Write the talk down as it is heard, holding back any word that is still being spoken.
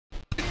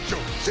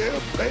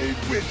champagne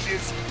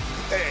wishes,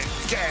 and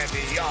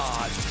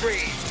caviar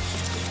dreams.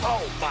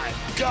 Oh my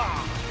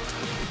God!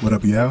 What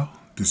up, y'all?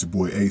 This is your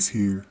boy Ace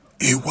here,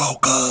 and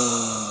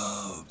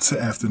welcome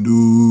to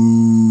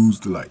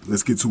Afternoons Delight.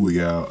 Let's get to it,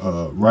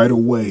 y'all. Right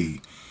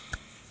away,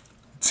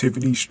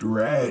 Tiffany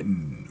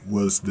Stratton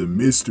was the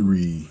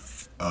mystery.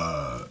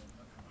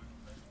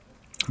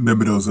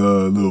 Remember those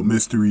little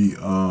mystery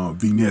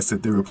vignettes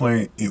that they were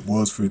playing? It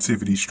was for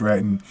Tiffany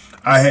Stratton.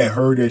 I had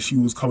heard that she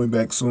was coming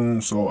back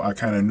soon, so I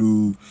kind of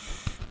knew,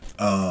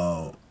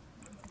 that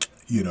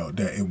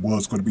it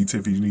was going to be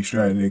Tiffany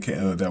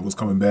Stratton that was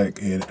coming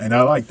back, and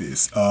I like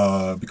this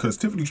because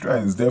Tiffany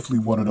Stratton is definitely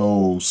one of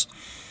those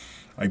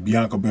like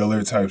Bianca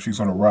Belair type. She's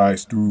going to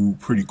rise through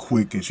pretty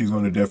quick, and she's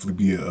going to definitely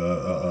be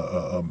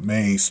a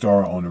main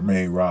star on the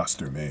main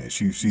roster, man.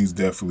 She's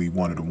definitely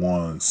one of the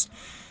ones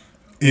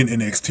in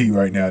NXT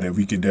right now that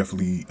we can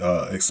definitely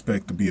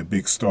expect to be a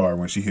big star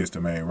when she hits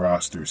the main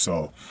roster.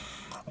 So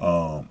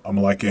I'm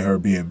liking her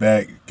being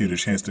back, get a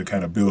chance to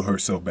kind of build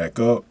herself back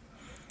up.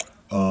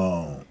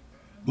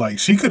 Like,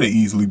 she could have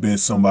easily been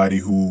somebody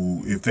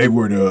who, if they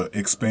were to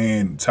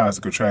expand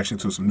Toxic Attraction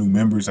to some new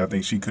members, I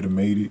think she could have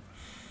made it.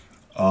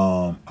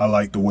 I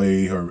like the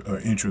way her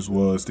interest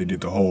was. They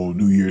did the whole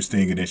New Year's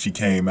thing, and then she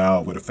came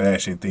out with a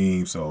fashion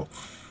theme. So,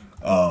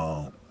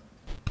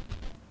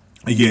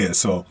 yeah,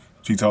 so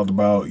she talked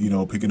about,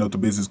 picking up the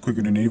business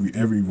quicker than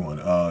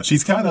everyone.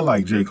 She's kind of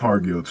like Jake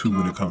Cargill, too,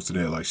 when it comes to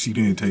that. Like, she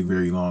didn't take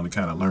very long to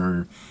kind of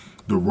learn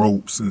the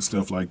ropes and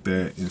stuff like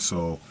that. And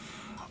so,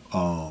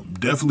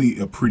 definitely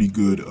a pretty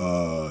good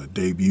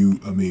debut.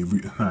 I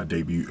mean, not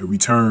debut, a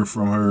return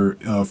from her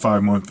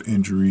 5-month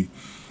injury.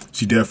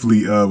 She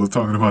definitely was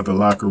talking about the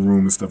locker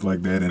room and stuff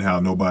like that, and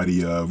how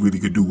nobody really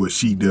could do what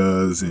she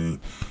does, and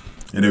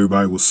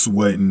everybody was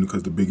sweating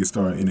because the biggest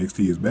star in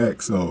NXT is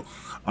back. So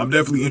I'm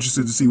definitely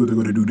interested to see what they're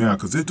going to do now,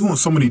 because they're doing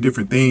so many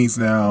different things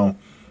now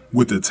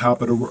with the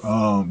top of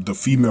the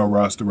female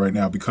roster right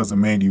now because of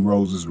Mandy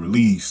Rose's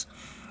release.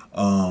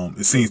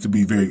 It seems to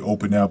be very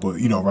open now,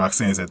 but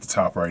Roxanne's at the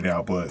top right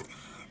now, but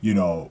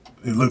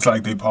it looks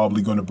like they're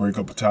probably going to break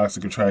up a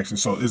Toxic Attraction.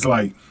 So it's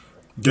like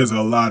there's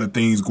a lot of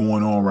things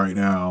going on right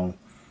now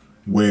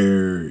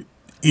where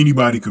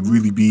anybody could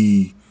really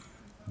be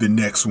the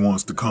next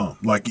ones to come.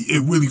 Like,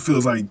 it really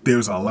feels like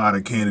there's a lot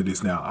of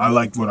candidates now. I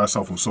liked what I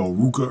saw from Sol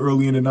Ruka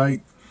early in the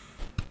night.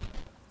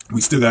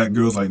 We still got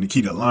girls like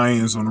Nikita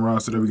Lyons on the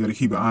roster that we got to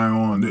keep an eye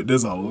on.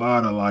 There's a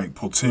lot of like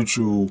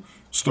potential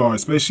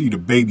stars, especially the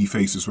baby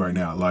faces right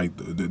now. Like,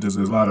 there's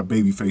a lot of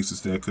baby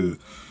faces that could,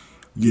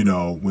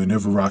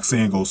 whenever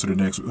Roxanne goes to the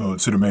next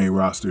to the main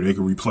roster, they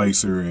could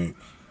replace her and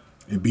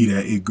be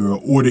that it girl,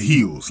 or the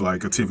heels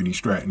like a Tiffany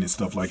Stratton and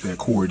stuff like that,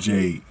 Cora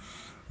Jade.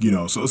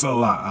 So it's a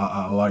lot.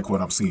 I like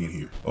what I'm seeing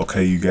here.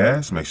 Okay, you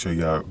guys, make sure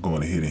y'all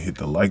going ahead and hit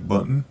the like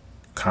button,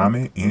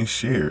 comment, and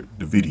share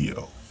the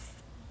video.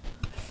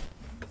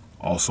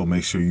 Also,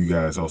 make sure you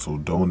guys also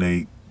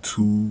donate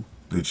to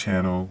the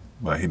channel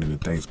by hitting the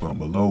thanks button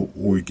below,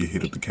 or you can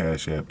hit up the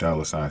Cash App,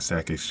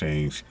 $SAC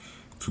Exchange,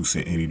 to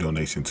send any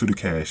donation to the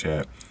Cash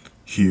App.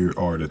 Here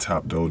are the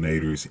top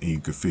donators, and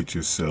you can fit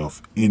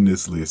yourself in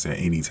this list at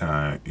any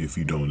time if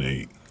you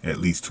donate at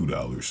least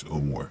 $2 or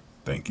more.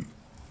 Thank you.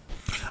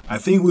 I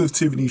think with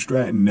Tiffany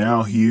Stratton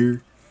now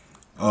here,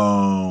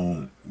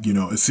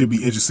 it should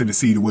be interesting to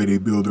see the way they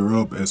build her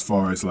up as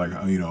far as like,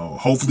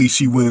 hopefully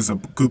she wins a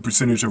good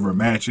percentage of her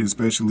matches,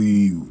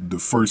 especially the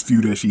first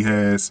few that she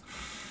has,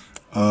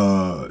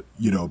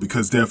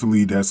 because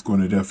definitely that's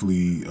going to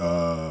definitely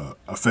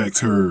affect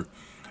her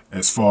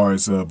as far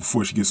as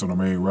before she gets on the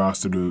main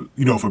roster to,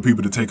 for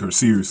people to take her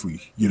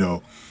seriously,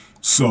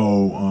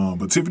 So,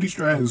 but Tiffany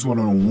Stratton is one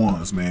of the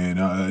ones,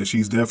 man.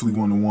 She's definitely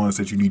one of the ones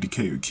that you need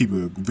to keep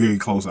a very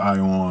close eye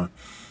on.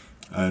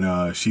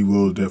 And she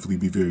will definitely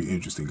be very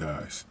interesting,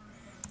 guys.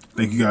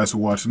 Thank you guys for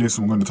watching this.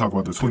 We're going to talk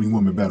about the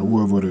 20-woman battle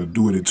royal. We're going to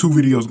do it in 2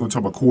 videos. We're going to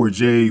talk about Cora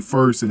Jade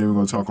first, and then we're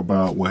going to talk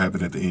about what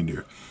happened at the end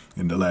there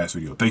in the last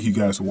video. Thank you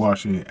guys for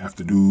watching.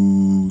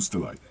 Afternoons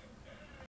Delight.